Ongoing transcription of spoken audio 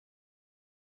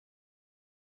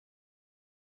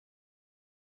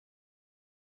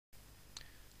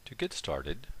To get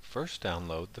started, first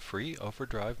download the free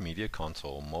Overdrive Media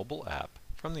Console mobile app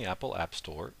from the Apple App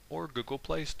Store or Google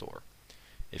Play Store.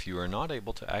 If you are not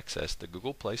able to access the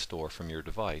Google Play Store from your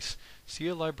device, see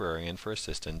a librarian for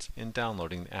assistance in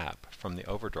downloading the app from the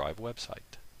Overdrive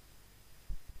website.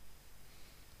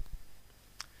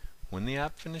 When the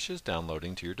app finishes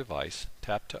downloading to your device,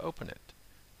 tap to open it.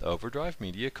 The Overdrive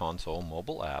Media Console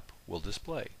mobile app will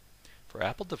display. For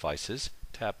Apple devices,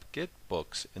 tap Get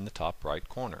Books in the top right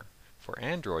corner. For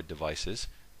Android devices,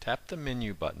 tap the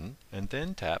menu button and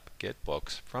then tap Get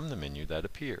Books from the menu that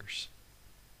appears.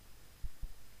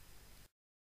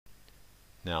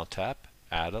 Now tap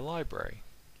Add a Library.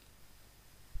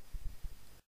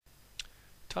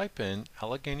 Type in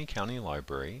Allegheny County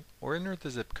Library or enter the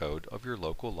zip code of your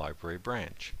local library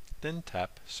branch. Then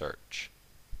tap Search.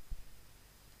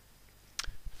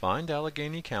 Find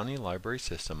Allegheny County Library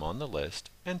System on the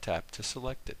list and tap to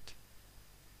select it.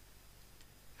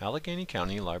 Allegheny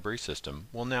County Library System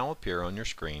will now appear on your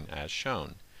screen as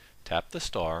shown. Tap the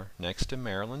star next to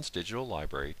Maryland's Digital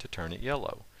Library to turn it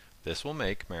yellow. This will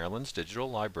make Maryland's Digital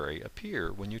Library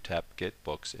appear when you tap Get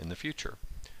Books in the future.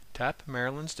 Tap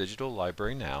Maryland's Digital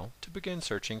Library now to begin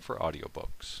searching for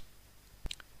audiobooks.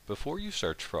 Before you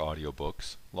search for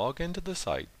audiobooks, log into the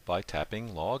site by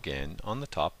tapping Log In on the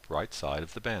top right side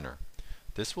of the banner.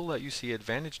 This will let you see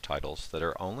Advantage titles that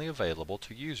are only available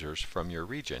to users from your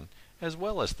region, as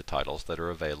well as the titles that are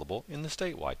available in the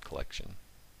statewide collection.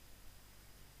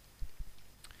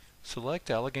 Select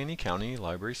Allegheny County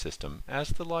Library System as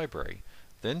the library,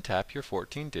 then tap your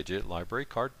 14-digit library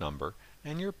card number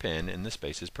and your PIN in the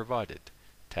spaces provided.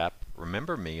 Tap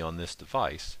Remember Me on this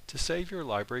device to save your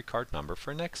library card number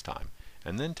for next time,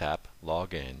 and then tap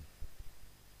Log In.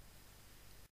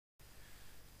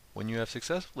 When you have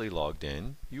successfully logged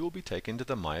in, you will be taken to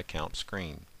the My Account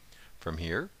screen. From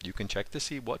here, you can check to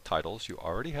see what titles you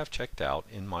already have checked out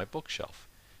in My Bookshelf.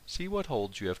 See what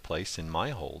holds you have placed in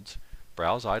My Holds,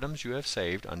 browse items you have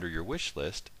saved under your wish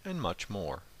list, and much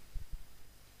more.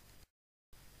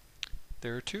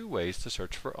 There are two ways to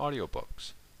search for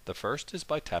audiobooks. The first is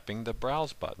by tapping the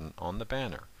Browse button on the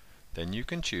banner. Then you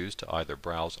can choose to either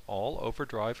browse all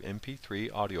Overdrive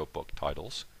MP3 audiobook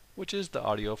titles, which is the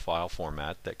audio file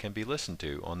format that can be listened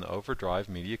to on the Overdrive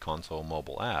Media Console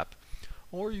mobile app,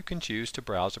 or you can choose to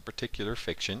browse a particular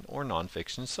fiction or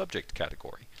nonfiction subject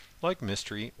category, like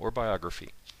mystery or biography.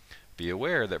 Be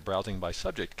aware that browsing by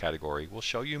subject category will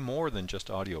show you more than just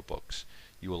audiobooks.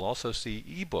 You will also see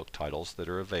ebook titles that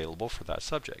are available for that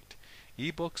subject.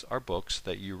 Ebooks are books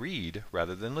that you read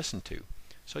rather than listen to,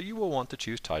 so you will want to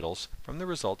choose titles from the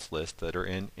results list that are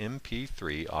in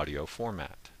MP3 audio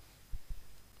format.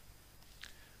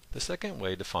 The second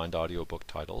way to find audiobook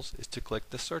titles is to click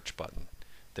the Search button.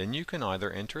 Then you can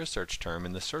either enter a search term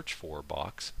in the Search For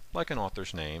box, like an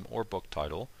author's name or book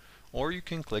title, or you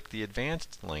can click the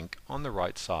Advanced link on the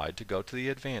right side to go to the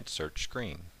Advanced Search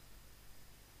screen.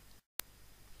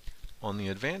 On the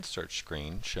Advanced Search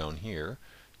screen, shown here,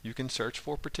 you can search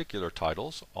for particular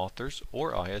titles, authors,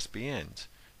 or ISBNs.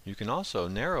 You can also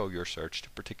narrow your search to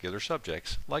particular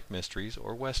subjects, like mysteries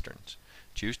or westerns.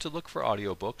 Choose to look for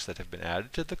audiobooks that have been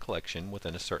added to the collection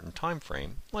within a certain time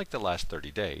frame, like the last 30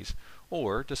 days,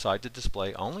 or decide to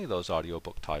display only those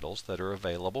audiobook titles that are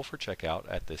available for checkout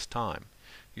at this time.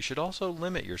 You should also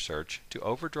limit your search to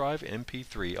Overdrive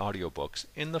MP3 audiobooks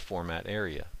in the format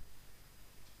area.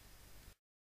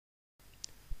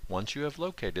 Once you have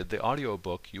located the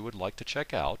audiobook you would like to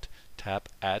check out, tap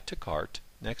Add to Cart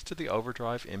next to the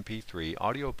Overdrive MP3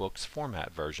 audiobooks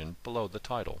format version below the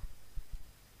title.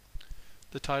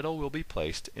 The title will be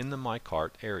placed in the My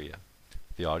Cart area.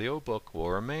 The audiobook will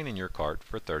remain in your cart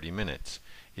for 30 minutes.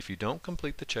 If you don't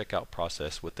complete the checkout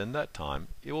process within that time,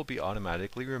 it will be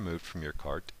automatically removed from your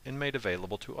cart and made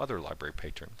available to other library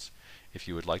patrons. If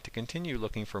you would like to continue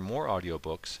looking for more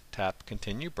audiobooks, tap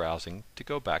Continue Browsing to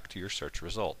go back to your search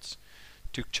results.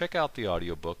 To check out the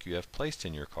audiobook you have placed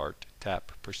in your cart,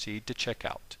 tap Proceed to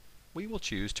Checkout. We will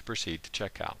choose to proceed to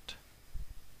checkout.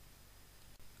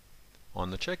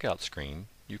 On the checkout screen,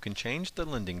 you can change the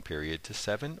lending period to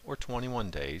 7 or 21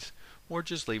 days, or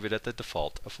just leave it at the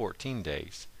default of 14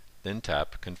 days. Then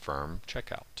tap Confirm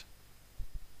Checkout.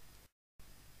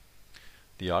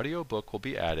 The audiobook will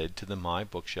be added to the My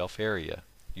Bookshelf area.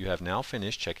 You have now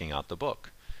finished checking out the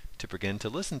book. To begin to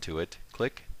listen to it,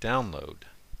 click Download.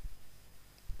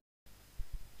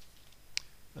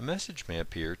 A message may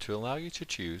appear to allow you to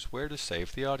choose where to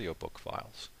save the audiobook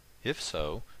files. If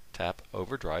so, tap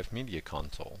Overdrive Media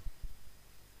Console.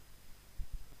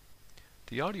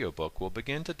 The audiobook will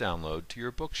begin to download to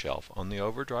your bookshelf on the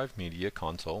Overdrive Media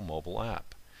Console mobile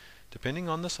app. Depending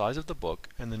on the size of the book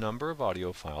and the number of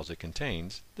audio files it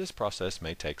contains, this process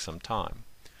may take some time.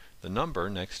 The number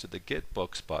next to the Get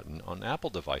Books button on Apple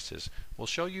devices will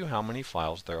show you how many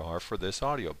files there are for this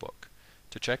audiobook.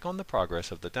 To check on the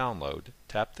progress of the download,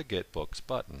 tap the Get Books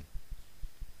button.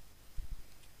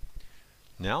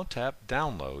 Now tap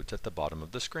Downloads at the bottom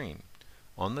of the screen.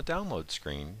 On the download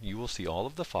screen, you will see all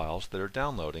of the files that are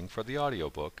downloading for the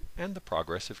audiobook and the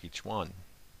progress of each one.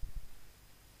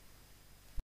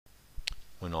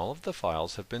 When all of the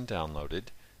files have been downloaded,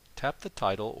 tap the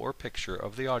title or picture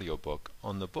of the audiobook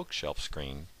on the bookshelf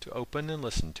screen to open and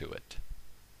listen to it.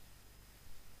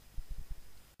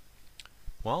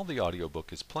 While the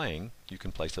audiobook is playing, you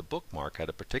can place a bookmark at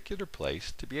a particular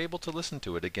place to be able to listen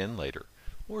to it again later,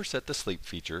 or set the sleep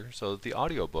feature so that the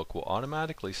audiobook will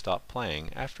automatically stop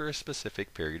playing after a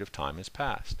specific period of time has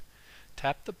passed.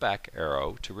 Tap the back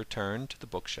arrow to return to the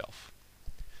bookshelf.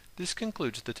 This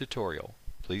concludes the tutorial.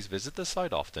 Please visit the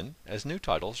site often, as new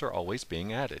titles are always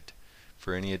being added.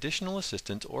 For any additional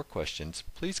assistance or questions,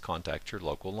 please contact your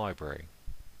local library.